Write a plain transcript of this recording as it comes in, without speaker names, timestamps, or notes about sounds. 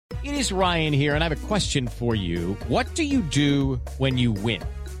It is Ryan here, and I have a question for you. What do you do when you win?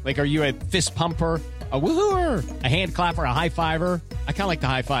 Like, are you a fist pumper, a woohooer, a hand clapper, a high fiver? I kind of like the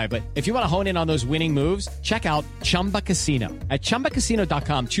high five, but if you want to hone in on those winning moves, check out Chumba Casino. At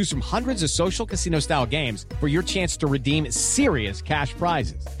ChumbaCasino.com, choose from hundreds of social casino-style games for your chance to redeem serious cash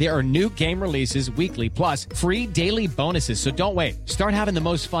prizes. There are new game releases weekly, plus free daily bonuses. So don't wait. Start having the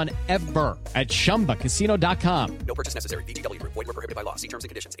most fun ever at ChumbaCasino.com. No purchase necessary. VGW Group. Void where prohibited by law. See terms and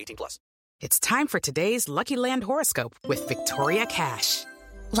conditions. 18+. It's time for today's Lucky Land horoscope with Victoria Cash.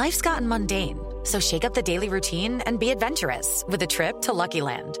 Life's gotten mundane, so shake up the daily routine and be adventurous with a trip to Lucky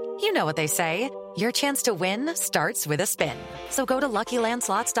Land. You know what they say. Your chance to win starts with a spin. So go to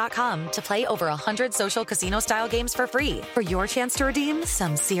LuckyLandSlots.com to play over 100 social casino-style games for free for your chance to redeem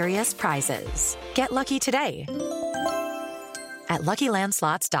some serious prizes. Get lucky today at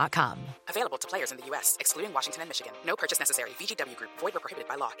LuckyLandSlots.com. Available to players in the U.S., excluding Washington and Michigan. No purchase necessary. VGW Group. Void where prohibited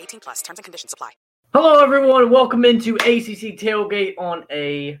by law. 18+. Terms and conditions apply. Hello, everyone. Welcome into ACC Tailgate on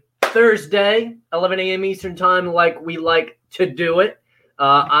a Thursday, 11 a.m. Eastern Time, like we like to do it.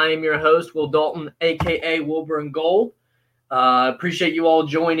 I am your host, Will Dalton, a.k.a. Wilbur and Gold. Appreciate you all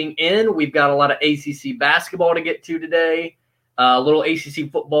joining in. We've got a lot of ACC basketball to get to today, a little ACC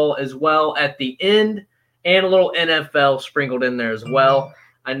football as well at the end, and a little NFL sprinkled in there as well.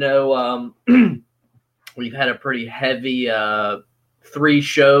 I know we've had a pretty heavy 3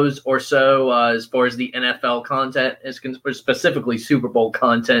 shows or so as far as the NFL content is specifically Super Bowl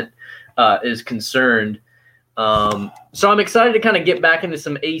content is concerned. So I'm excited to kind of get back into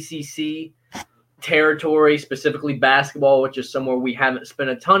some ACC territory, specifically basketball, which is somewhere we haven't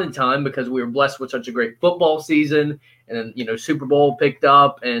spent a ton of time because we were blessed with such a great football season, and then, Super Bowl picked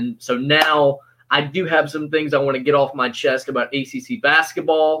up. And so now I do have some things I want to get off my chest about ACC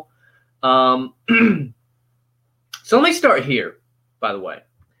basketball. So let me start here. By the way,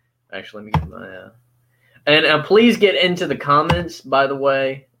 actually, let me get my and please get into the comments, by the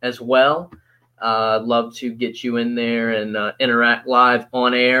way, as well. I'd love to get you in there and interact live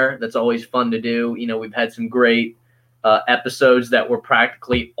on air. That's always fun to do. We've had some great episodes that were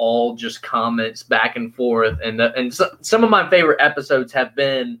practically all just comments back and forth. And some of my favorite episodes have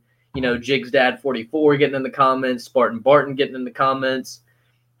been, Jigs Dad 44 getting in the comments, Spartan Barton getting in the comments,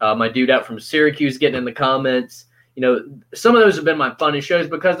 my dude out from Syracuse getting in the comments. Some of those have been my funnest shows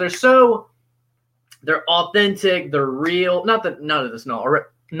because they're authentic, they're real. Not that none of this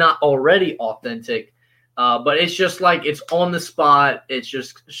not already authentic, but it's just like it's on the spot. It's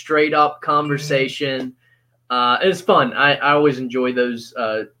just straight up conversation. It's fun. I always enjoy those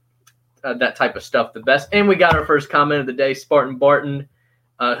that type of stuff the best. And we got our first comment of the day, Spartan Barton.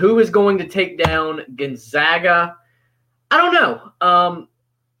 Who is going to take down Gonzaga? I don't know.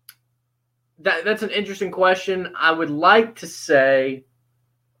 That's an interesting question. I would like to say,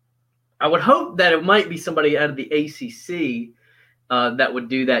 I would hope that it might be somebody out of the ACC that would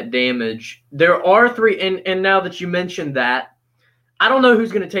do that damage. There are 3, and now that you mentioned that, I don't know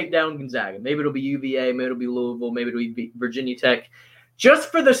who's going to take down Gonzaga. Maybe it'll be UVA, maybe it'll be Louisville, maybe it'll be Virginia Tech.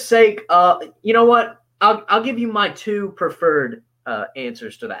 Just for the sake of, you know what? I'll give you my 2 preferred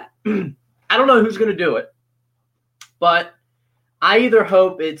answers to that. I don't know who's going to do it, but I either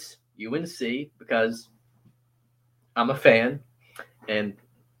hope it's UNC because I'm a fan, and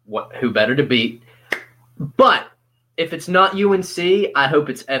who better to beat? But if it's not UNC, I hope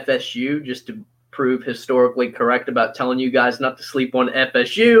it's FSU, just to prove historically correct about telling you guys not to sleep on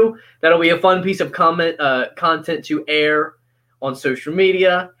FSU. That'll be a fun piece of content to air on social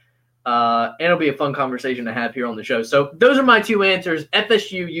media, and it'll be a fun conversation to have here on the show. So those are my 2 answers: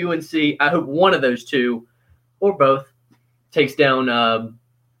 FSU, UNC. I hope one of those 2, or both, takes down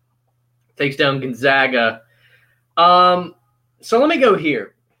Gonzaga. So let me go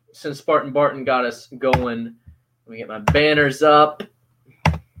here. Since Spartan Barton got us going, let me get my banners up.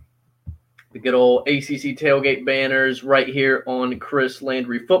 The good old ACC Tailgate banners right here on Chris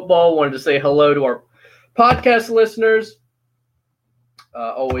Landry Football. Wanted to say hello to our podcast listeners.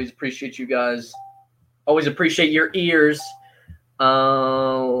 Always appreciate you guys. Always appreciate your ears.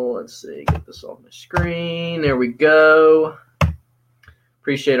 Let's see. Get this off my screen. There we go.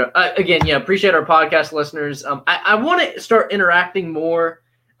 Appreciate appreciate our podcast listeners. I want to start interacting more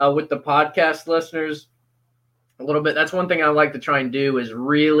with the podcast listeners a little bit. That's one thing I like to try and do is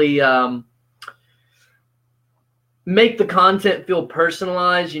really make the content feel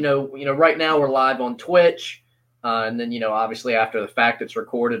personalized. Right now we're live on Twitch, and then obviously after the fact it's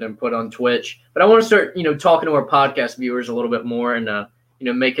recorded and put on Twitch. But I want to start talking to our podcast viewers a little bit more and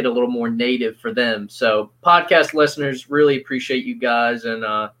make it a little more native for them. So podcast listeners, really appreciate you guys, and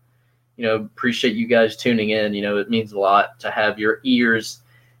appreciate you guys tuning in. It means a lot to have your ears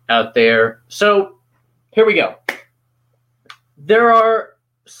out there. So here we go. There are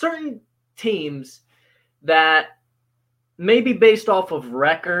certain teams that maybe based off of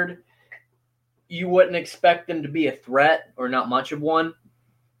record, you wouldn't expect them to be a threat or not much of one.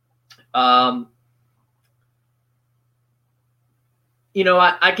 I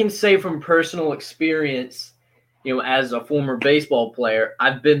can say from personal experience, as a former baseball player,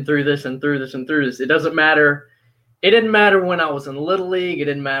 I've been through this and through this and through this. It doesn't matter. It didn't matter when I was in Little League. It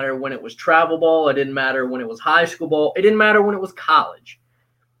didn't matter when it was travel ball. It didn't matter when it was high school ball. It didn't matter when it was college.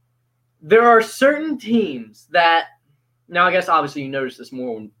 There are certain teams that, now I guess obviously you notice this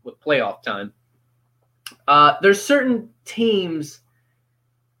more with playoff time. There's certain teams,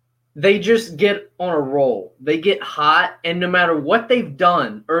 they just get on a roll. They get hot, and no matter what they've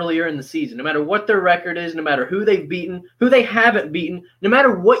done earlier in the season, no matter what their record is, no matter who they've beaten, who they haven't beaten, no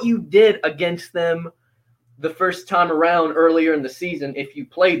matter what you did against them the first time around earlier in the season, if you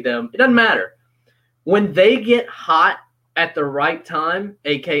played them, it doesn't matter. When they get hot at the right time,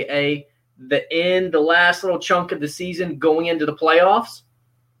 a.k.a. the last little chunk of the season going into the playoffs,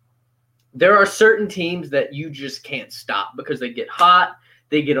 there are certain teams that you just can't stop because they get hot,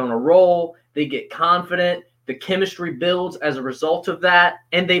 they get on a roll, they get confident, the chemistry builds as a result of that,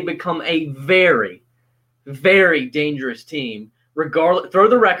 and they become a very, very dangerous team. Regardless, throw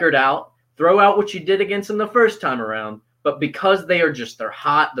the record out, throw out what you did against them the first time around, but because they're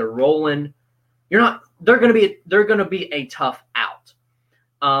hot, they're rolling, they're going to be a tough out.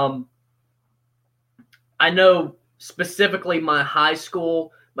 I know specifically my high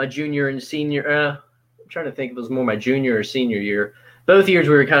school, my junior and senior, I'm trying to think if it was more my junior or senior year. Both years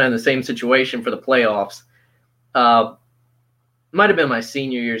we were kind of in the same situation for the playoffs. Might have been my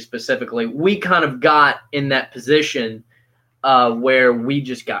senior year specifically. We kind of got in that position where we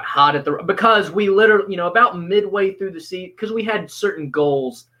just got hot because we literally, about midway through the season, because we had certain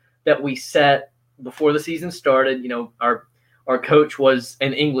goals that we set before the season started. Our coach was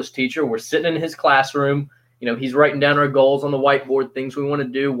an English teacher. We're sitting in his classroom. He's writing down our goals on the whiteboard, things we want to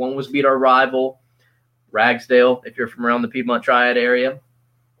do. One was beat our rival, Ragsdale, if you're from around the Piedmont Triad area.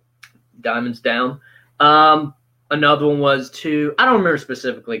 Diamonds down. Another one was I don't remember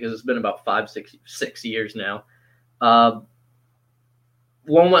specifically because it's been about 6 years now. One,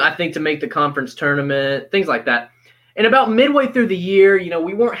 I think, to make the conference tournament, things like that. And about midway through the year,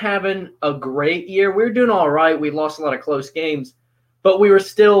 we weren't having a great year. We were doing all right. We lost a lot of close games, but we were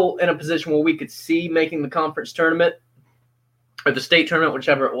still in a position where we could see making the conference tournament or the state tournament,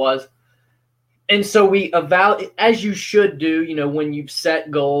 whichever it was. And so we evaluate, as you should do, when you've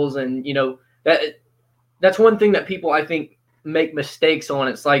set goals, and, that's one thing that people, I think, make mistakes on.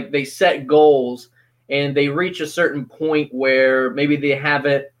 It's like they set goals and they reach a certain point where maybe they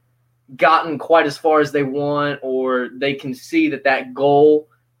haven't gotten quite as far as they want, or they can see that goal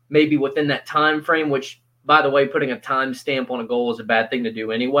maybe within that time frame, which, by the way, putting a time stamp on a goal is a bad thing to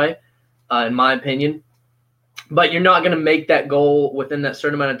do anyway, in my opinion. But you're not going to make that goal within that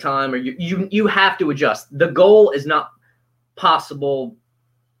certain amount of time, or you have to adjust. The goal is not possible,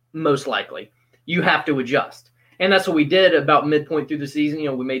 most likely. You have to adjust. And that's what we did about midpoint through the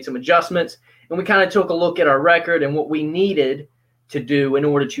season. We made some adjustments, and we kind of took a look at our record and what we needed to do in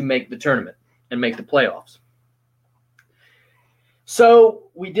order to make the tournament and make the playoffs. So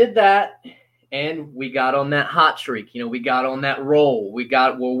we did that, and we got on that hot streak. We got on that roll. We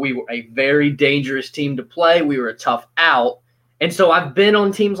were a very dangerous team to play. We were a tough out. And so I've been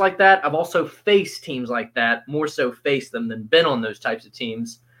on teams like that. I've also faced teams like that, more so faced them than been on those types of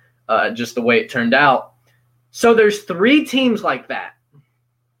teams, just the way it turned out. So there's 3 teams like that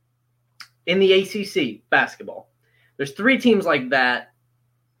in the ACC basketball. There's 3 teams like that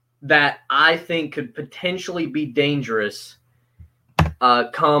I think could potentially be dangerous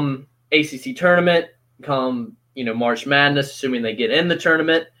come ACC tournament, come, March Madness, assuming they get in the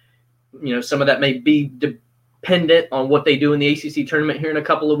tournament. Some of that may be dependent on what they do in the ACC tournament here in a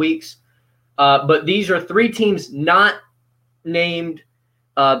couple of weeks. But these are 3 teams not named,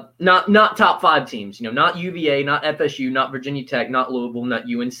 not top 5 teams, not UVA, not FSU, not Virginia Tech, not Louisville, not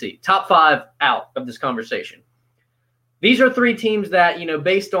UNC. Top 5 out of this conversation. These are 3 teams that,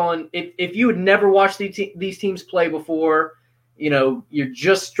 based on if you had never watched these teams play before, you're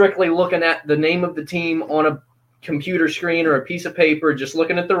just strictly looking at the name of the team on a computer screen or a piece of paper, just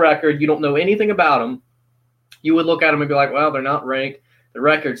looking at the record, you don't know anything about them, you would look at them and be like, well, they're not ranked. The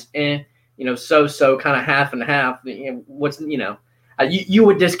record's so kind of half and half. You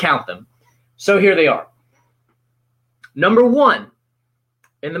would discount them. So here they are. Number 1,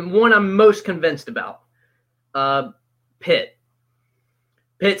 and the one I'm most convinced about, Pitt.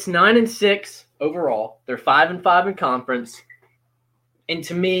 Pitt's 9-6 overall. They're 5-5 in conference. And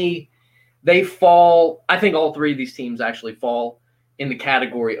to me, they fall – I think all three of these teams actually fall in the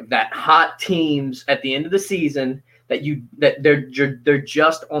category of that hot teams at the end of the season that they're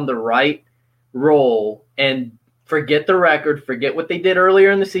just on the right roll and forget the record, forget what they did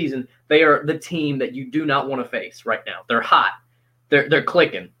earlier in the season. They are the team that you do not want to face right now. They're hot. They're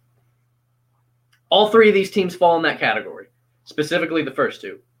clicking. All three of these teams fall in that category, specifically the first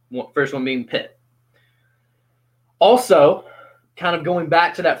two. First one being Pitt. Also, kind of going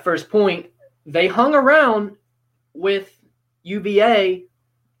back to that first point, they hung around with UVA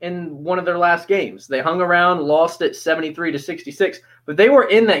in one of their last games. They hung around, lost it 73-66, but they were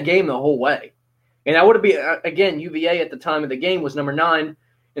in that game the whole way. And that would have been, again, UVA at the time of the game was number 9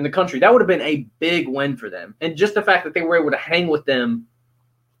 in the country. That would have been a big win for them. And just the fact that they were able to hang with them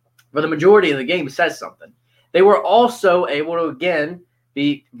for the majority of the game says something. They were also able to, again,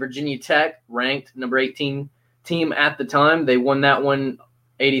 beat Virginia Tech, ranked number 18 team at the time. They won that one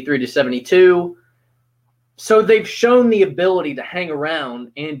 83-72. So they've shown the ability to hang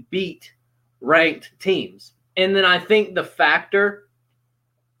around and beat ranked teams. And then I think the factor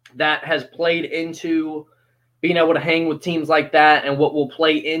that has played into being able to hang with teams like that and what will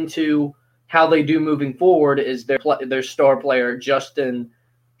play into how they do moving forward is their star player, Justin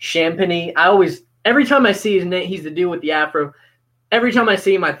Champagnie. Every time I see his name, he's the dude with the afro. Every time I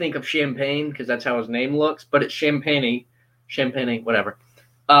see him, I think of Champagne because that's how his name looks, but it's Champagnie, whatever.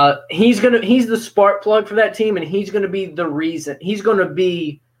 He's the spark plug for that team, and he's gonna be the reason. He's gonna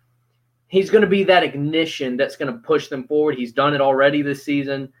be that ignition that's gonna push them forward. He's done it already this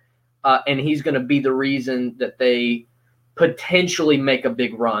season, and he's gonna be the reason that they potentially make a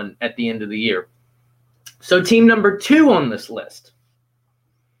big run at the end of the year. So team number 2 on this list,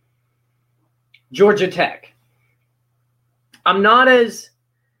 Georgia Tech. I'm not as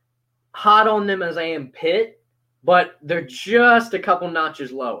hot on them as I am Pitt, but they're just a couple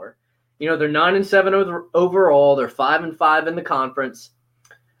notches lower. You know, they're 9-7 overall. They're 5-5 in the conference.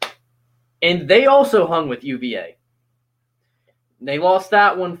 And they also hung with UVA. They lost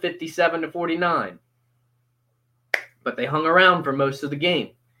that one 57-49. But they hung around for most of the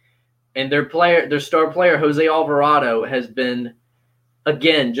game. And their star player, Jose Alvarado, has been,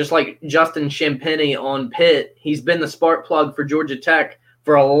 again, just like Justin Champagnie on Pitt, he's been the spark plug for Georgia Tech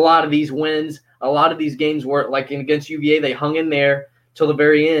for a lot of these wins. A lot of these games were, like against UVA, they hung in there till the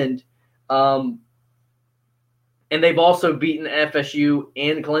very end. And they've also beaten FSU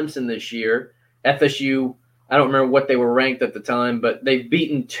and Clemson this year. FSU, I don't remember what they were ranked at the time, but they've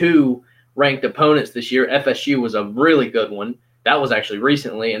beaten 2 ranked opponents this year. FSU was a really good one. That was actually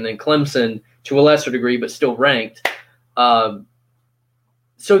recently. And then Clemson, to a lesser degree, but still ranked.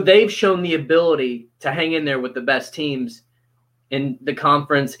 So they've shown the ability to hang in there with the best teams in the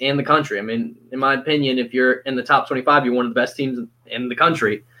conference and the country. I mean, in my opinion, if you're in the top 25, you're one of the best teams in the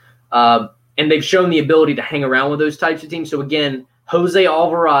country. And they've shown the ability to hang around with those types of teams. So, again, Jose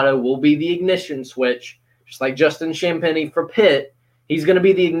Alvarado will be the ignition switch, just like Justin Champagnie for Pitt. He's going to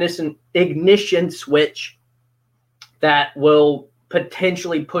be the ignition switch that will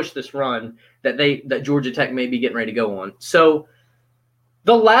potentially push this run that Georgia Tech may be getting ready to go on. So,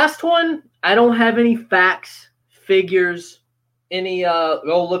 the last one, I don't have any facts, figures,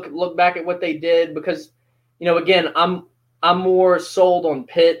 look back at what they did because, you know, again, I'm more sold on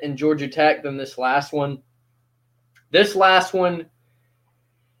Pitt and Georgia Tech than this last one. This last one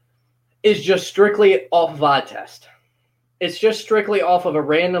is just strictly off of eye test. It's just strictly off of a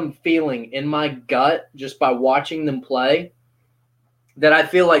random feeling in my gut just by watching them play that I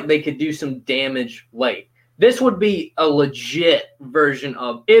feel like they could do some damage late. This would be a legit version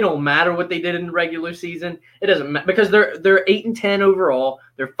of it don't matter what they did in the regular season. It doesn't matter because they're 8-10 overall.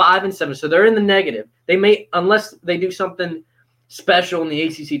 They're 5-7, so they're in the negative. They may, unless they do something special in the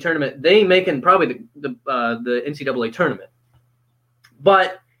ACC tournament, they may in probably the NCAA tournament.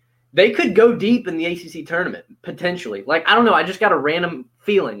 But they could go deep in the ACC tournament potentially. Like I don't know. I just got a random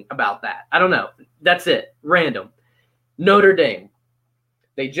feeling about that. I don't know. That's it. Random. Notre Dame.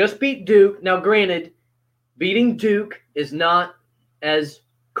 They just beat Duke. Now, granted, beating Duke is not as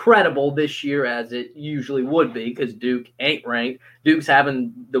credible this year as it usually would be because Duke ain't ranked. Duke's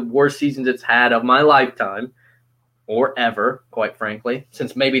having the worst seasons it's had of my lifetime or ever, quite frankly,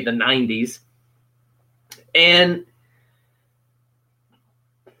 since maybe the 90s. And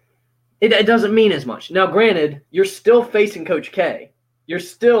it doesn't mean as much. Now, granted, you're still facing Coach K. You're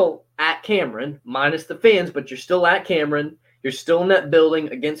still at Cameron, minus the fans, but you're still at Cameron. You're still in that building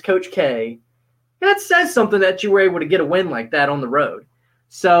against Coach K. That says something that you were able to get a win like that on the road.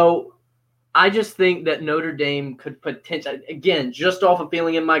 So I just think that Notre Dame could potentially, again, just off a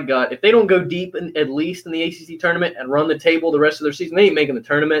feeling in my gut, if they don't go deep, at least in the ACC tournament and run the table the rest of their season, they ain't making the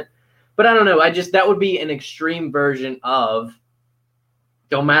tournament. But I don't know. That would be an extreme version of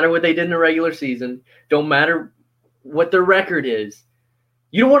don't matter what they did in the regular season, don't matter what their record is.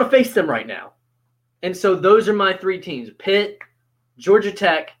 You don't want to face them right now. And so those are my three teams, Pitt, Georgia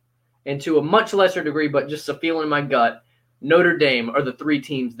Tech, and to a much lesser degree, but just a feeling in my gut, Notre Dame are the three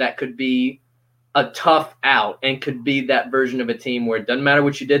teams that could be a tough out and could be that version of a team where it doesn't matter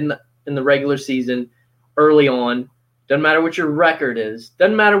what you did in the regular season early on, doesn't matter what your record is,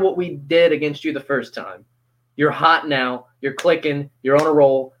 doesn't matter what we did against you the first time. You're hot now, you're clicking, you're on a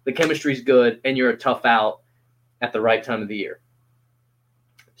roll, the chemistry's good, and you're a tough out at the right time of the year.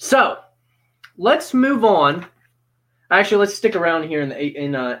 So, let's move on. Actually, let's stick around here in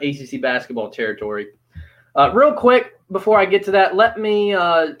ACC basketball territory. Real quick, before I get to that, let me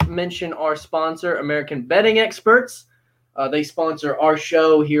mention our sponsor, American Betting Experts. They sponsor our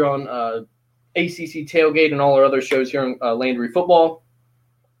show here on ACC Tailgate and all our other shows here on Landry Football.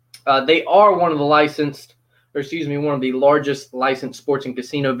 They are one of the largest licensed sports and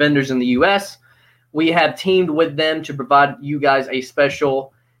casino vendors in the U.S. We have teamed with them to provide you guys a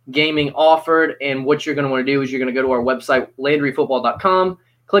special gaming offer, and what you're going to want to do is you're going to go to our website, LandryFootball.com,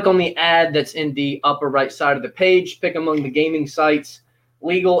 click on the ad that's in the upper right side of the page, pick among the gaming sites,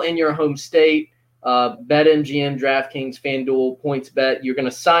 legal in your home state, BetMGM, DraftKings, FanDuel, PointsBet. You're going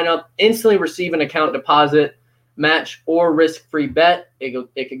to sign up, instantly receive an account deposit, match, or risk-free bet.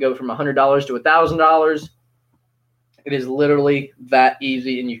 It could go from $100 to $1,000. It is literally that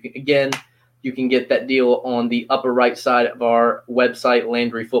easy, and you can get that deal on the upper right side of our website,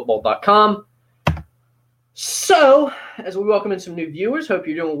 LandryFootball.com. So, as we welcome in some new viewers, hope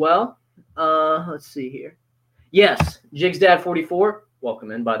you're doing well. Let's see here. Yes, JigsDad44,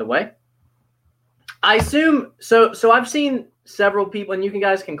 welcome in, by the way. I assume, so I've seen several people, and you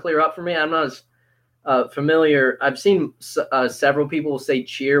guys can clear up for me. I'm not as familiar. I've seen several people say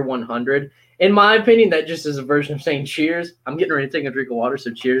cheer 100. In my opinion, that just is a version of saying cheers. I'm getting ready to take a drink of water,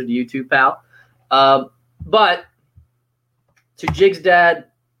 so cheers to you too, pal. But to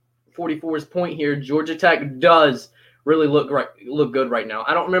JigsDad44's point here, Georgia Tech does really look good right now.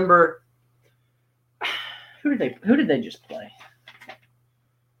 I don't remember who did they just play.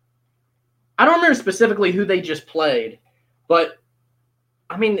 I don't remember specifically who they just played, but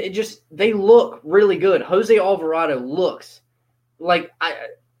I mean, they look really good. Jose Alvarado looks like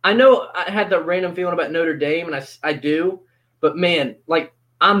I know I had that random feeling about Notre Dame, and I do, but man, like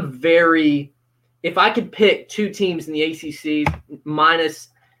if I could pick two teams in the ACC minus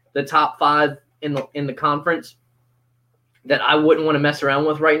the top 5 in the conference that I wouldn't want to mess around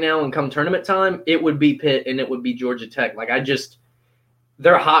with right now and come tournament time, it would be Pitt and it would be Georgia Tech. Like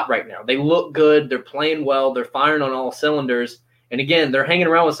they're hot right now. They look good. They're playing well. They're firing on all cylinders. And again, they're hanging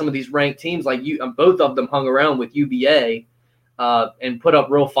around with some of these ranked teams. Like both of them hung around with UVA and put up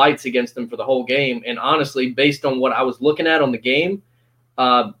real fights against them for the whole game. And honestly, based on what I was looking at on the game,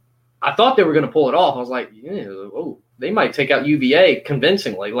 I thought they were going to pull it off. I was like, they might take out UVA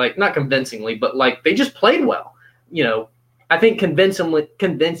convincingly. Like, not convincingly, but like they just played well. I think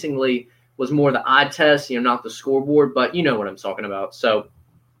convincingly was more the eye test, not the scoreboard, but you know what I'm talking about. So,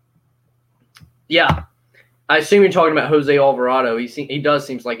 yeah, I assume you're talking about Jose Alvarado. He does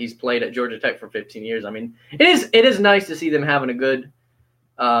seems like he's played at Georgia Tech for 15 years. I mean, it is nice to see them having a good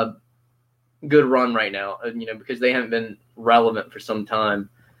run right now, because they haven't been relevant for some time.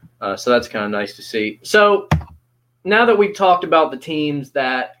 So that's kind of nice to see. So now that we've talked about the teams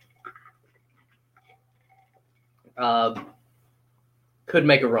that could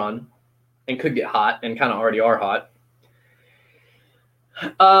make a run and could get hot and kind of already are hot.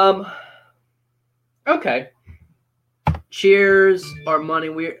 Okay. Cheers, our money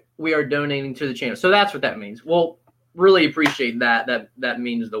we are donating to the channel. So that's what that means. Well, really appreciate that. That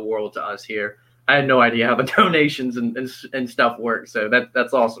means the world to us here. I had no idea how the donations and stuff work. So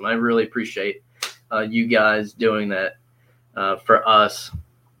that's awesome. I really appreciate you guys doing that for us.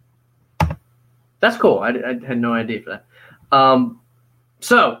 That's cool. I had no idea for that.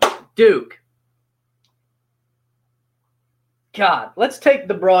 So, Duke. God, let's take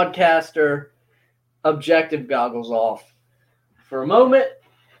the broadcaster objective goggles off for a moment.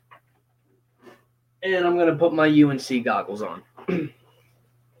 And I'm going to put my UNC goggles on.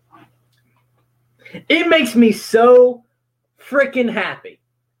 It makes me so freaking happy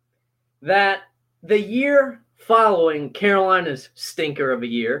that the year following Carolina's stinker of a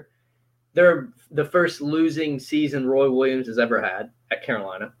year, they're the first losing season Roy Williams has ever had at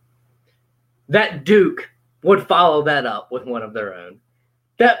Carolina, that Duke would follow that up with one of their own.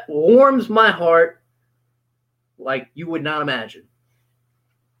 that warms my heart like you would not imagine.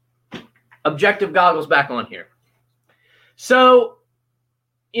 Objective goggles back on here. So,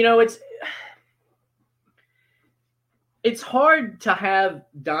 it's hard to have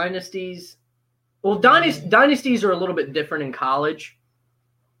dynasties. Well, dynasties are a little bit different in college.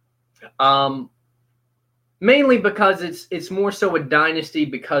 Mainly because it's more so a dynasty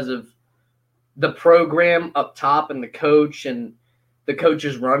because of the program up top and the coach and the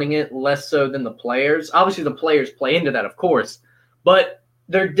coaches running it, less so than the players. Obviously, the players play into that, of course, but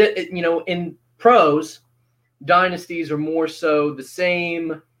they're in pros, dynasties are more so the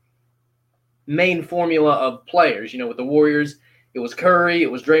same main formula of players. With the Warriors, it was Curry,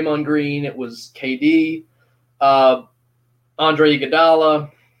 it was Draymond Green, it was KD, Andre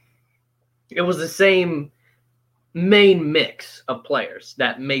Iguodala. It was the same main mix of players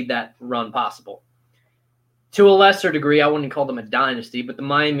that made that run possible. To a lesser degree, I wouldn't call them a dynasty, but the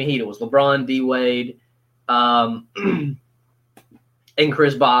Miami Heat, it was LeBron, D-Wade, and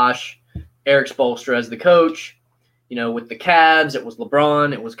Chris Bosh, Eric Spoelstra as the coach. With the Cavs, it was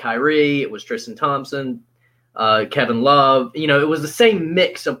LeBron, it was Kyrie, it was Tristan Thompson, Kevin Love. It was the same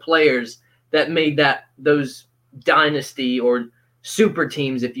mix of players that made those dynasty or super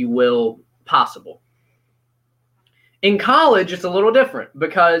teams, if you will, possible. In college, it's a little different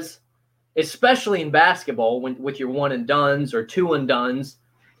because, especially in basketball, with your one and dones or two and dones,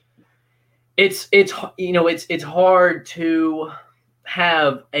 it's hard to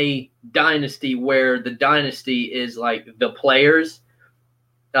have a dynasty where the dynasty is like the players.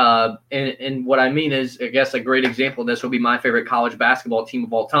 And what I mean is, I guess a great example of this would be my favorite college basketball team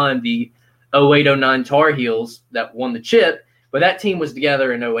of all time, the 08-09 Tar Heels that won the chip. But that team was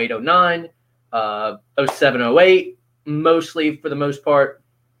together in 08-09, 07-08, mostly for the most part,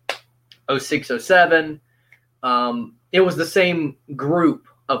 06-07. It was the same group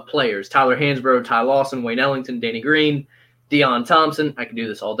of players: Tyler Hansbrough, Ty Lawson, Wayne Ellington, Danny Green, Deion Thompson. I could do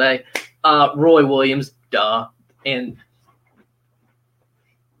this all day. Roy Williams, and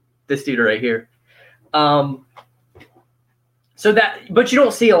this dude right here. But you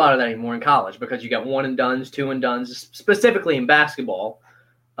don't see a lot of that anymore in college because you got one and dones, two and dones, specifically in basketball.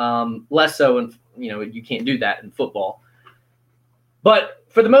 Less so in, you can't do that in football. But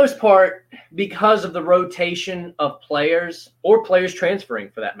for the most part, because of the rotation of players, or players transferring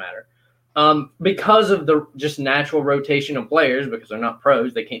for that matter, because of the just natural rotation of players, because they're not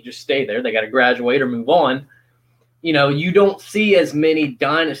pros, they can't just stay there. They got to graduate or move on. You don't see as many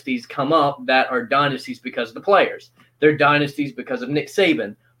dynasties come up that are dynasties because of the players. They're dynasties because of Nick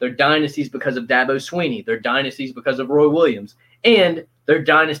Saban. They're dynasties because of Dabo Swinney. They're dynasties because of Roy Williams. And they're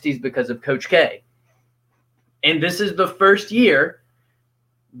dynasties because of Coach K. And this is the first year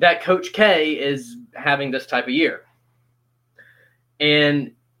that Coach K is having this type of year.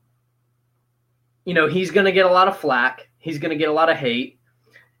 And, he's going to get a lot of flack. He's going to get a lot of hate.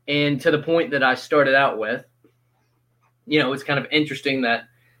 And to the point that I started out with, it's kind of interesting that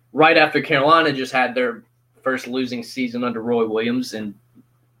right after Carolina just had their first losing season under Roy Williams and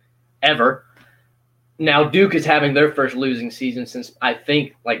ever, now Duke is having their first losing season since, I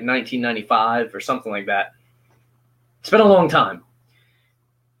think, like 1995 or something like that. It's been a long time.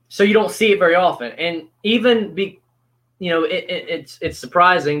 So you don't see it very often. And even, it's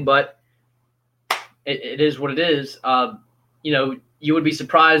surprising, but it is what it is. You would be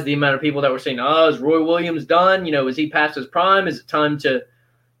surprised the amount of people that were saying, is Roy Williams done? Is he past his prime? Is it time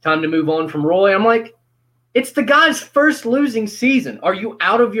to move on from Roy? I'm like, it's the guy's first losing season. Are you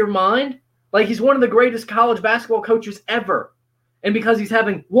out of your mind? Like, he's one of the greatest college basketball coaches ever. And because he's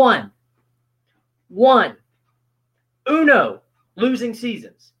having one losing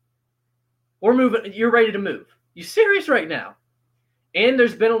seasons, we're moving. You're ready to move. You serious right now? And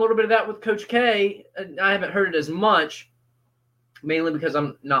there's been a little bit of that with Coach K. I haven't heard it as much, mainly because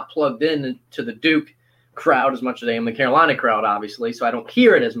I'm not plugged in to the Duke crowd as much as I am the Carolina crowd, obviously, so I don't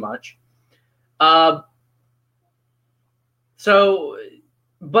hear it as much. But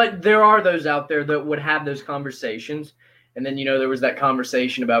there are those out there that would have those conversations. And then, there was that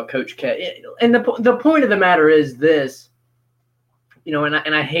conversation about Coach K. And the point of the matter is this,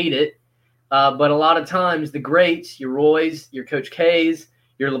 and I hate it, but a lot of times the greats, your Roys, your Coach Ks,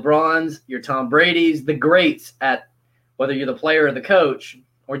 your LeBrons, your Tom Brady's, the greats at whether you're the player or the coach,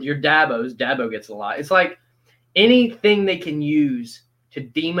 or your Dabo gets a lot. It's like anything they can use to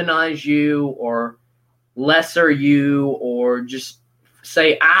demonize you or lesser you or just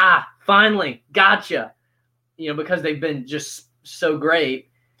say, finally, gotcha, because they've been just so great.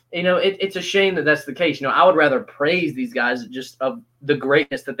 It's a shame that that's the case. I would rather praise these guys just of the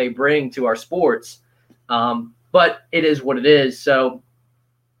greatness that they bring to our sports. But it is what it is. So,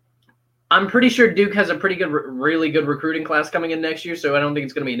 I'm pretty sure Duke has a pretty good, really good recruiting class coming in next year, so I don't think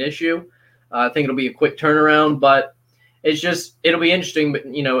it's going to be an issue. I think it'll be a quick turnaround, but it'll be interesting. But,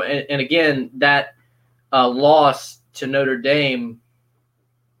 and again, that loss to Notre Dame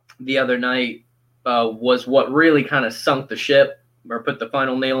the other night was what really kind of sunk the ship or put the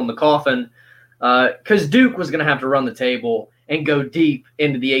final nail in the coffin, because Duke was going to have to run the table and go deep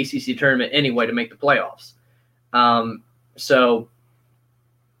into the ACC tournament anyway to make the playoffs. So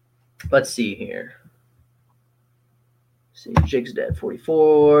let's see here. Jig's Dead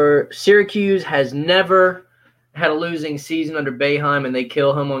 44. Syracuse has never had a losing season under Boeheim, and they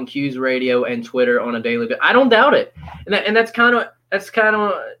kill him on Q's radio and Twitter on a daily basis. I don't doubt it. And that's kind of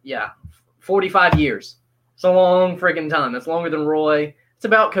 45 years. It's a long freaking time. That's longer than Roy. It's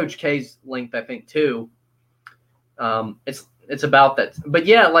about Coach K's length, I think, too. It's about that. But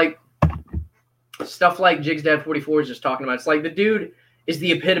yeah, like stuff like Jig's Dad 44 is just talking about. It's like the dude is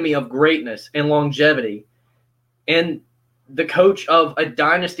the epitome of greatness and longevity, and the coach of a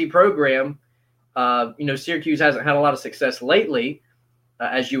dynasty program. Syracuse hasn't had a lot of success lately,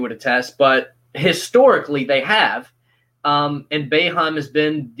 as you would attest, but historically they have. And Boeheim has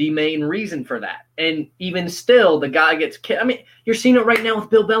been the main reason for that. And even still, the guy gets – I mean, you're seeing it right now with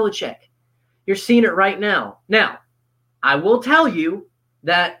Bill Belichick. You're seeing it right now. Now, I will tell you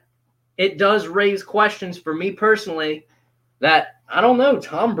that it does raise questions for me personally that, I don't know,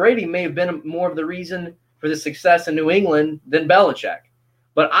 Tom Brady may have been more of the reason for the success in New England than Belichick.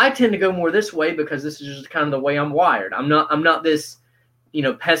 But I tend to go more this way because this is just kind of the way I'm wired. I'm not this,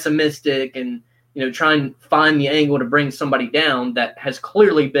 pessimistic and – try and find the angle to bring somebody down that has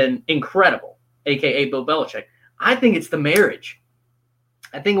clearly been incredible, a.k.a. Bill Belichick. I think it's the marriage.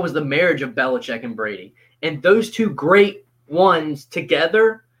 I think it was the marriage of Belichick and Brady. And those two great ones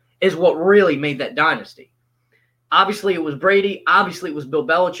together is what really made that dynasty. Obviously, it was Brady. Obviously, it was Bill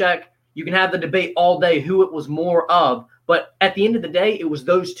Belichick. You can have the debate all day who it was more of. But at the end of the day, it was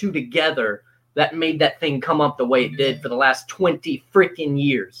those two together that made that thing come up the way it did for the last 20 freaking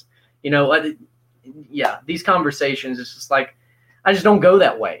years. These conversations, it's just like, I just don't go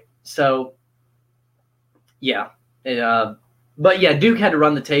that way. So, but Duke had to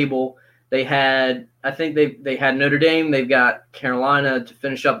run the table. They had, I think they had Notre Dame. They've got Carolina to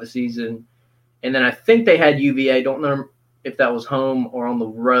finish up the season. And then I think they had UVA. Don't know if that was home or on the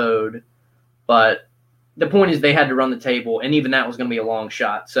road. But the point is they had to run the table, and even that was going to be a long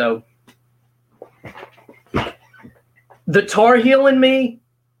shot. So the Tar Heel in me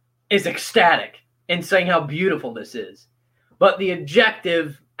is ecstatic and saying how beautiful this is. But the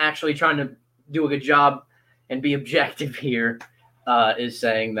objective, actually trying to do a good job and be objective here, is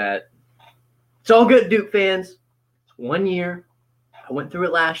saying that it's all good, Duke fans. It's 1 year. I went through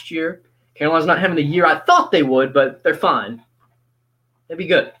it last year. Carolina's not having the year I thought they would, but they're fine. They'll be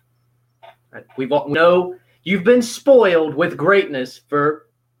good. We all know you've been spoiled with greatness for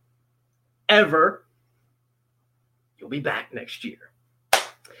ever. You'll be back next year.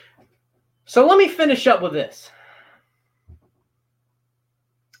 So let me finish up with this.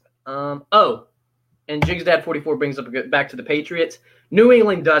 And Jig's Dad 44 brings up back to the Patriots. New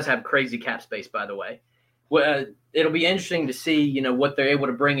England does have crazy cap space, by the way. It'll be interesting to see, what they're able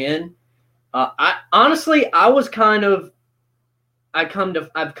to bring in. I've come to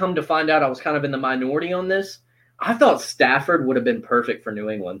find out I was kind of in the minority on this. I thought Stafford would have been perfect for New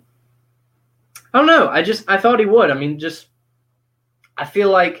England. I don't know. I thought he would. I mean, I feel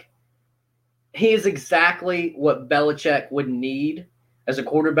like he is exactly what Belichick would need as a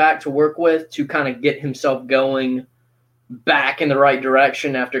quarterback to work with to kind of get himself going back in the right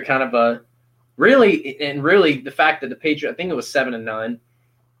direction after kind of really the fact that the Patriots, I think it was 7-9,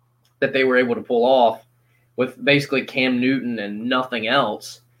 that they were able to pull off with basically Cam Newton and nothing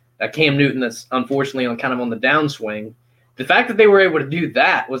else. Cam Newton that's unfortunately on the downswing. The fact that they were able to do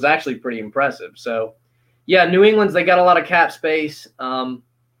that was actually pretty impressive. So, yeah, New England's, they got a lot of cap space.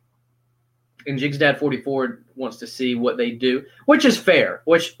 And Jig's Dad 44 wants to see what they do, which is fair,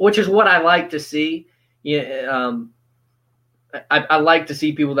 which is what I like to see. I like to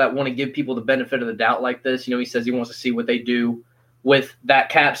see people that want to give people the benefit of the doubt like this. He says he wants to see what they do with that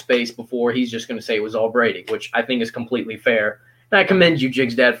cap space before he's just going to say it was all Brady, which I think is completely fair. And I commend you,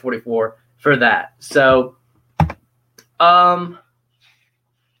 Jig's Dad 44, for that. So, where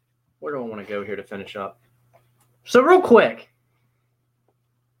do I want to go here to finish up? So real quick,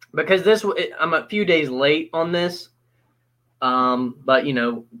 because I'm a few days late on this, but,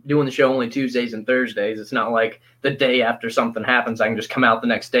 doing the show only Tuesdays and Thursdays, it's not like the day after something happens, I can just come out the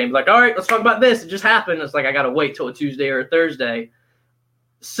next day and be like, all right, let's talk about this. It just happened. It's like I got to wait till a Tuesday or a Thursday.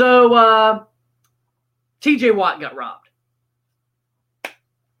 So TJ Watt got robbed.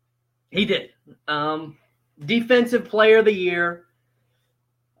 He did. Defensive player of the year.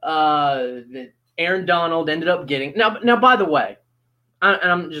 That Aaron Donald ended up getting. Now, by the way,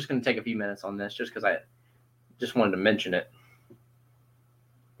 I'm just going to take a few minutes on this just because I just wanted to mention it.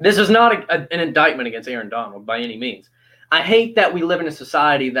 This is not an indictment against Aaron Donald by any means. I hate that we live in a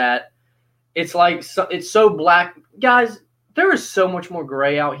society that it's like it's so black. Guys, there is so much more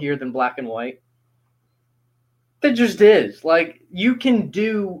gray out here than black and white. There just is. Like, you can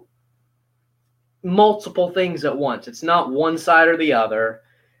do multiple things at once. It's not one side or the other.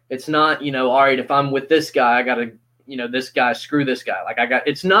 It's not, all right, if I'm with this guy, I got to, this guy, screw this guy.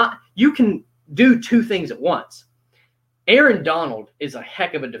 It's not, you can do two things at once. Aaron Donald is a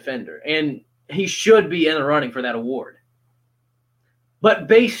heck of a defender, and he should be in the running for that award. But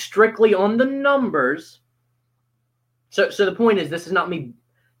based strictly on the numbers, so the point is, this is not me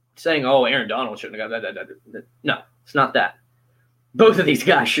saying, oh, Aaron Donald shouldn't have got that. No, it's not that. Both of these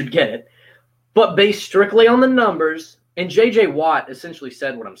guys should get it. But based strictly on the numbers, and J.J. Watt essentially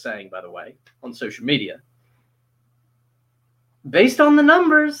said what I'm saying, by the way, on social media. Based on the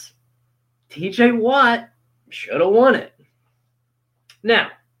numbers, T.J. Watt should have won it. Now,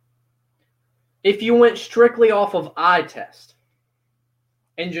 if you went strictly off of eye test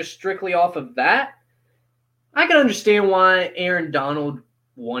and just strictly off of that, I can understand why Aaron Donald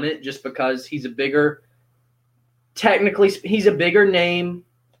won it, just because he's a bigger name.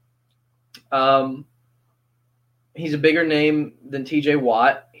 He's a bigger name than T.J.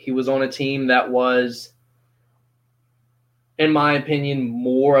 Watt. He was on a team that was, in my opinion,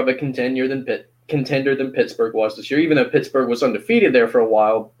 more of a contender than Pittsburgh was this year. Even though Pittsburgh was undefeated there for a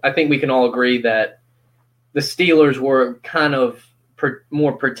while, I think we can all agree that the Steelers were kind of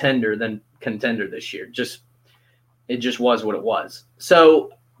more pretender than contender this year. It just was what it was.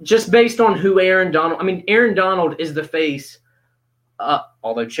 So just based on who Aaron Donald is the face.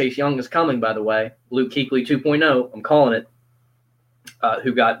 Although Chase Young is coming, by the way. Luke Kuechly 2.0, I'm calling it,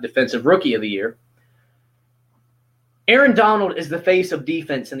 who got Defensive Rookie of the Year. Aaron Donald is the face of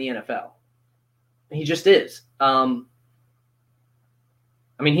defense in the NFL. He just is.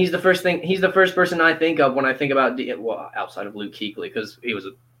 He's the first person I think of when I think about outside of Luke Kuechly, because he was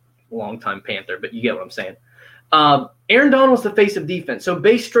a longtime Panther, but you get what I'm saying. Aaron Donald's the face of defense. So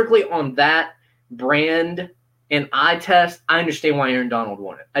based strictly on that brand and eye test, I understand why Aaron Donald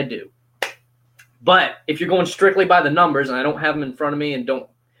won it. I do. But if you're going strictly by the numbers, and I don't have them in front of me and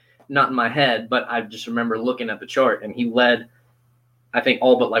not in my head, but I just remember looking at the chart, and he led, I think,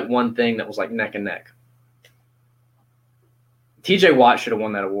 all but one thing that was neck and neck. TJ Watt should have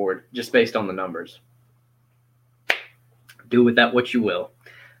won that award just based on the numbers. Do with that what you will.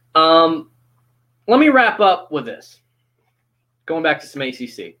 Let me wrap up with this. Going back to some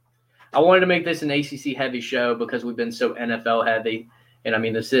ACC. I wanted to make this an ACC-heavy show because we've been so NFL-heavy.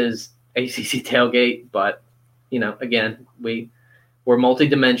 And, this is ACC tailgate. But, again, we're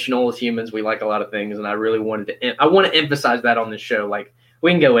multidimensional as humans. We like a lot of things. And I really want to emphasize that on this show.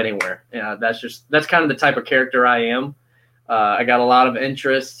 We can go anywhere. That's kind of the type of character I am. I got a lot of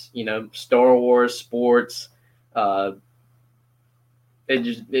interests, Star Wars, sports. I'm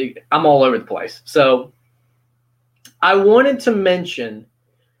all over the place. So I wanted to mention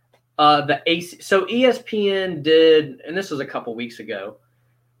the AC. So ESPN did, and this was a couple weeks ago.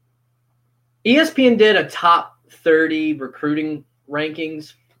 ESPN did a top 30 recruiting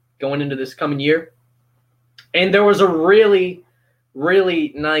rankings going into this coming year, and there was a really,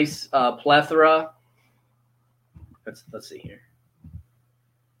 really nice plethora. Let's see here.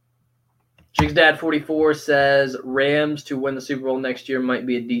 Chig's Dad 44 says Rams to win the Super Bowl next year might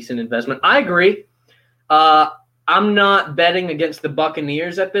be a decent investment. I agree. I'm not betting against the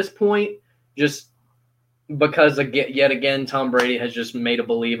Buccaneers at this point, just because yet again Tom Brady has just made a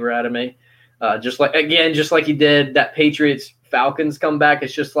believer out of me. Just like he did that Patriots Falcons comeback.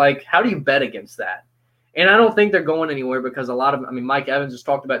 It's just how do you bet against that? And I don't think they're going anywhere because Mike Evans has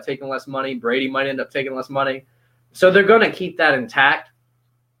talked about taking less money. Brady might end up taking less money. So they're going to keep that intact.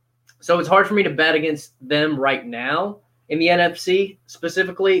 So it's hard for me to bet against them right now in the NFC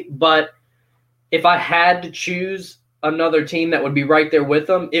specifically. But if I had to choose another team that would be right there with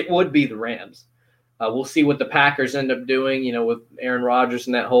them, it would be the Rams. We'll see what the Packers end up doing, with Aaron Rodgers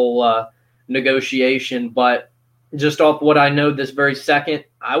and that whole negotiation. But just off what I know this very second,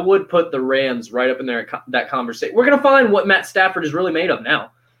 I would put the Rams right up in there, that conversation. We're going to find what Matt Stafford is really made of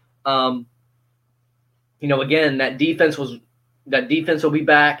now. Again, that defense will be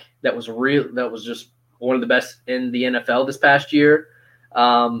back. That was just one of the best in the NFL this past year.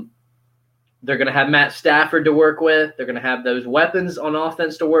 They're going to have Matt Stafford to work with. They're going to have those weapons on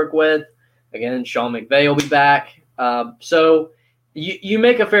offense to work with. Again, Sean McVay will be back. So You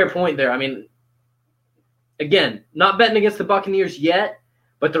make a fair point there. I mean, again, not betting against the Buccaneers yet,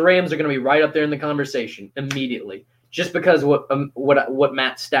 but the Rams are going to be right up there in the conversation immediately, just because of what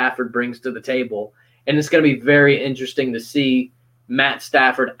Matt Stafford brings to the table. And it's going to be very interesting to see Matt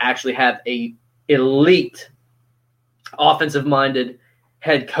Stafford actually have a elite offensive-minded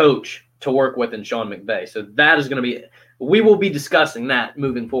head coach to work with in Sean McVay. So that is going to be – we will be discussing that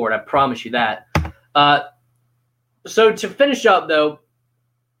moving forward. I promise you that. So to finish up, though,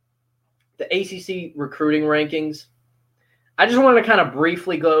 the ACC recruiting rankings, I just wanted to kind of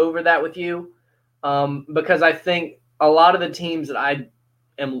briefly go over that with you because I think a lot of the teams that I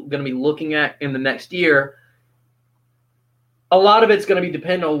am going to be looking at in the next year, a lot of it's going to be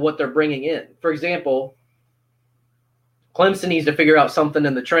dependent on what they're bringing in. For example, Clemson needs to figure out something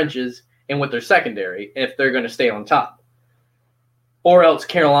in the trenches and with their secondary if they're going to stay on top. Or else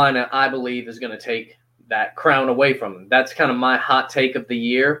Carolina, I believe, is going to take that crown away from them. That's kind of my hot take of the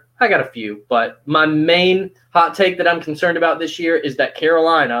year. I got a few, but my main hot take that I'm concerned about this year is that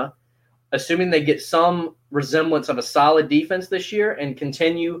Carolina, assuming they get some resemblance of a solid defense this year and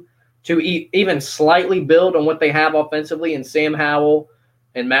continue to even slightly build on what they have offensively and Sam Howell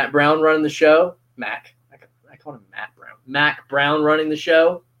and Matt Brown running the show. I call him Matt Brown. Mac Brown running the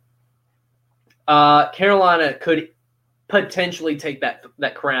show. Carolina could potentially take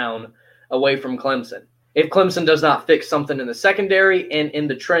that crown away from Clemson. If Clemson does not fix something in the secondary and in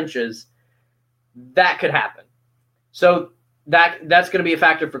the trenches, that could happen. So that's going to be a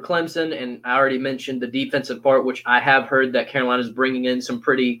factor for Clemson, and I already mentioned the defensive part, which I have heard that Carolina is bringing in some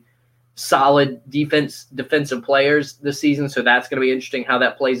pretty solid defensive players this season, so that's going to be interesting how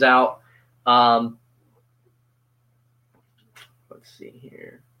that plays out. Let's see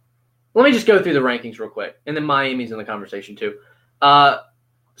here. Let me just go through the rankings real quick, and then Miami's in the conversation too.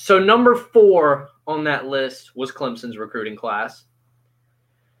 So number 4 on that list was Clemson's recruiting class.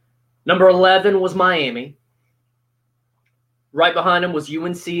 Number 11 was Miami. Right behind him was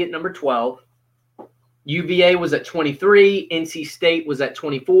UNC at number 12. UVA was at 23. NC State was at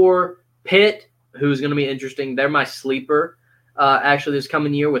 24. Pitt, who's going to be interesting, they're my sleeper actually this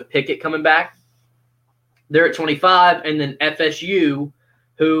coming year with Pickett coming back. They're at 25. And then FSU,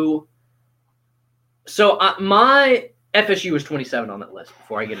 who – so my FSU was 27 on that list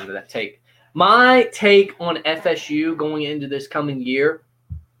before I get into that take. My take on FSU going into this coming year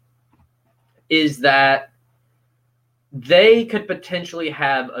is that they could potentially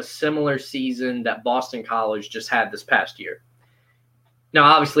have a similar season that Boston College just had this past year. Now,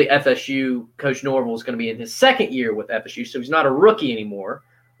 obviously, FSU, Coach Norvell is going to be in his second year with FSU, so he's not a rookie anymore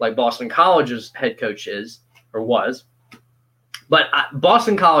like Boston College's head coach is or was. But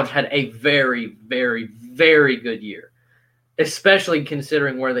Boston College had a very, very, very good year, especially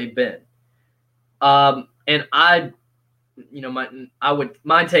considering where they've been. And my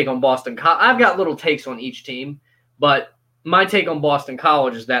take on Boston College, I've got little takes on each team, but my take on Boston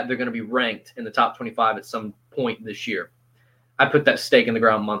College is that they're going to be ranked in the top 25 at some point this year. I put that stake in the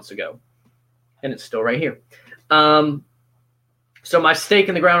ground months ago, and it's still right here. So my stake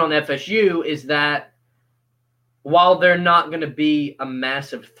in the ground on FSU is that while they're not going to be a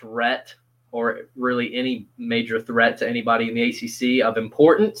massive threat or really any major threat to anybody in the ACC of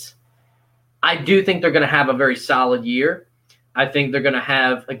importance, I do think they're going to have a very solid year. I think they're going to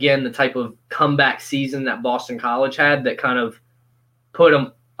have, again, the type of comeback season that Boston College had that kind of put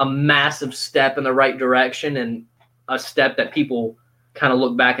a massive step in the right direction and a step that people kind of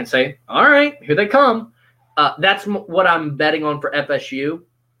look back and say, all right, here they come. That's what I'm betting on for FSU.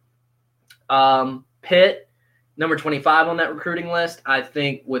 Pitt, number 25 on that recruiting list, I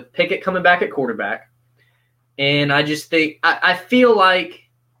think with Pickett coming back at quarterback. And I just think – I feel like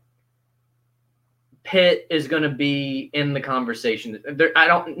Pitt is going to be in the conversation.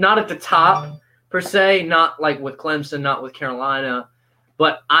 Not at the top per se, not like with Clemson, not with Carolina,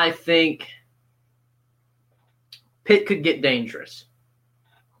 but I think Pitt could get dangerous.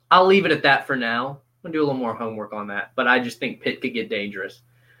 I'll leave it at that for now. I'm going to do a little more homework on that, but I just think Pitt could get dangerous.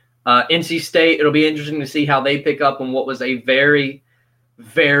 NC State, it'll be interesting to see how they pick up on what was a very,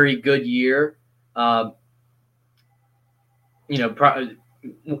 very good year.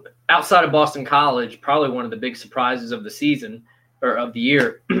 Outside of Boston College, probably one of the big surprises of the season or of the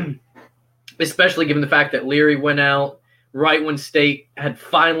year, especially given the fact that Leary went out right when State had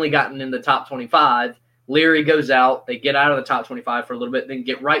finally gotten in the top 25. Leary goes out. They get out of the top 25 for a little bit, then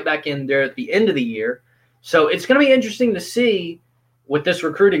get right back in there at the end of the year. So it's going to be interesting to see with this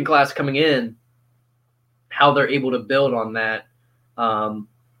recruiting class coming in how they're able to build on that.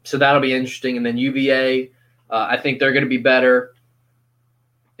 So that'll be interesting. And then UVA, I think they're going to be better.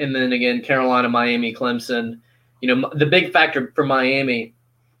 And then again, Carolina, Miami, Clemson, the big factor for Miami,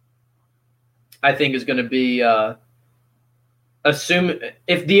 I think, is going to be assume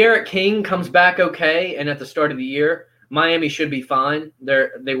if De'Aaron King comes back okay and at the start of the year, Miami should be fine.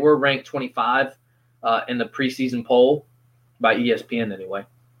 They were ranked 25 in the preseason poll by ESPN anyway.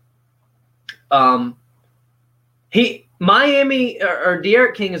 Miami or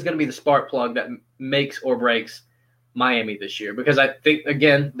De'Aaron King is going to be the spark plug that makes or breaks Miami this year, because I think,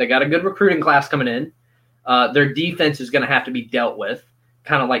 again, they got a good recruiting class coming in. Their defense is going to have to be dealt with,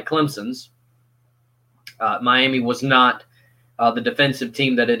 kind of like Clemson's. Miami was not the defensive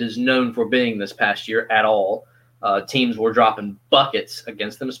team that it is known for being this past year at all. Teams were dropping buckets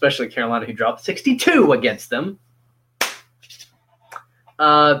against them, especially Carolina, who dropped 62 against them.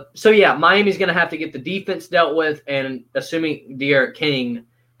 Miami's going to have to get the defense dealt with, and assuming De'Aaron King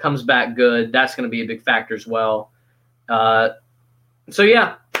comes back good, that's going to be a big factor as well. That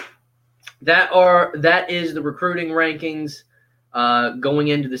is the recruiting rankings going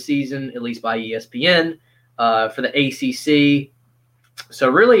into the season, at least by ESPN, for the ACC. So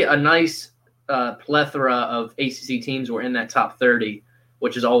really a nice plethora of ACC teams were in that top 30,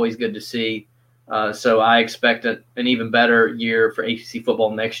 which is always good to see. So I expect an even better year for ACC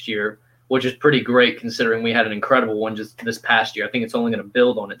football next year, which is pretty great considering we had an incredible one just this past year. I think it's only going to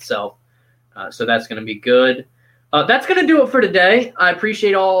build on itself. So that's going to be good. That's going to do it for today. I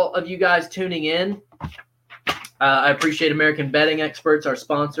appreciate all of you guys tuning in. I appreciate American Betting Experts, our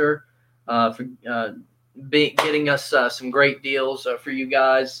sponsor, for getting us some great deals for you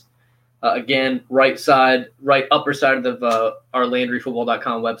guys. Again, right upper side of our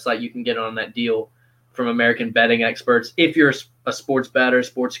LandryFootball.com website, you can get on that deal from American Betting Experts. If you're a sports bettor,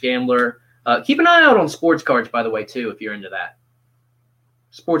 sports gambler, keep an eye out on sports cards, by the way, too, if you're into that.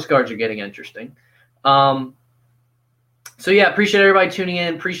 Sports cards are getting interesting. Appreciate everybody tuning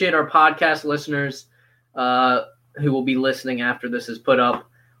in. Appreciate our podcast listeners who will be listening after this is put up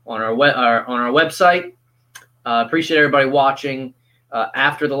on our website. Appreciate everybody watching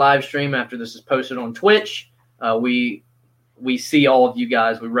after the live stream, after this is posted on Twitch. We see all of you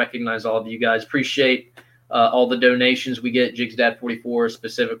guys. We recognize all of you guys. Appreciate all the donations we get, JigsDad44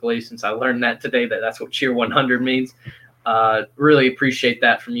 specifically, since I learned that today, that's what Cheer 100 means. Really appreciate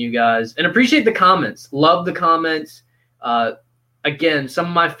that from you guys. And appreciate the comments. Love the comments. Again, some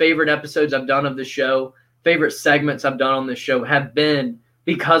of my favorite episodes I've done of the show, favorite segments I've done on this show have been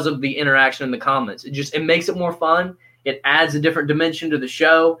because of the interaction in the comments. It makes it more fun. It adds a different dimension to the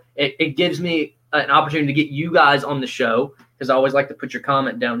show. It gives me an opportunity to get you guys on the show, because I always like to put your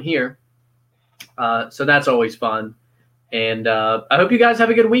comment down here. So that's always fun. And I hope you guys have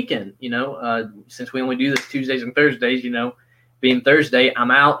a good weekend. Since we only do this Tuesdays and Thursdays, being Thursday, I'm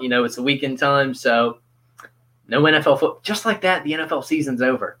out. It's the weekend time, so no NFL football. Just like that, the NFL season's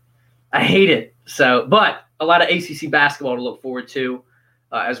over. I hate it. But a lot of ACC basketball to look forward to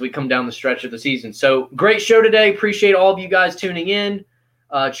as we come down the stretch of the season. So great show today. Appreciate all of you guys tuning in.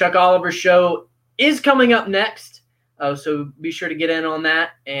 Chuck Oliver's show is coming up next. So be sure to get in on that.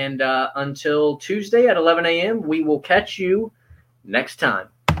 And until Tuesday at 11 a.m., we will catch you next time.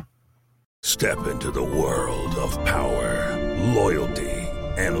 Step into the world of power, loyalty,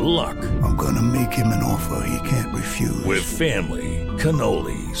 and luck. I'm going to make him an offer he can't refuse. With family,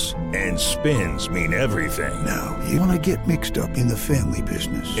 cannolis, and spins mean everything. Now, you want to get mixed up in the family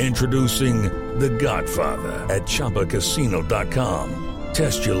business. Introducing The Godfather at ChumbaCasino.com.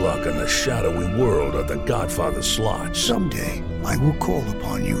 Test your luck in the shadowy world of The Godfather slot. Someday, I will call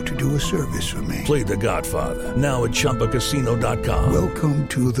upon you to do a service for me. Play The Godfather now at ChumbaCasino.com. Welcome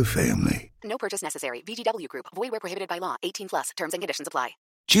to the family. No purchase necessary. VGW Group. Void where prohibited by law. 18+. Terms and conditions apply.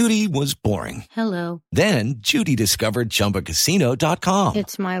 Judy was boring. Hello. Then Judy discovered ChumbaCasino.com.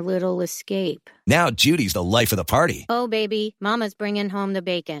 It's my little escape. Now Judy's the life of the party. Oh, baby, mama's bringing home the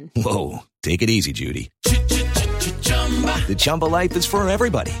bacon. Whoa, take it easy, Judy. The Chumba life is for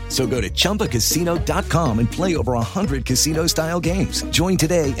everybody. So go to ChumbaCasino.com and play over 100 casino-style games. Join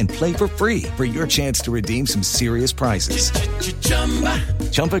today and play for free for your chance to redeem some serious prizes.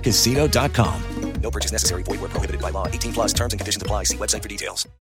 ChumbaCasino.com. No purchase necessary. Void where prohibited by law. 18+. Terms and conditions apply. See website for details.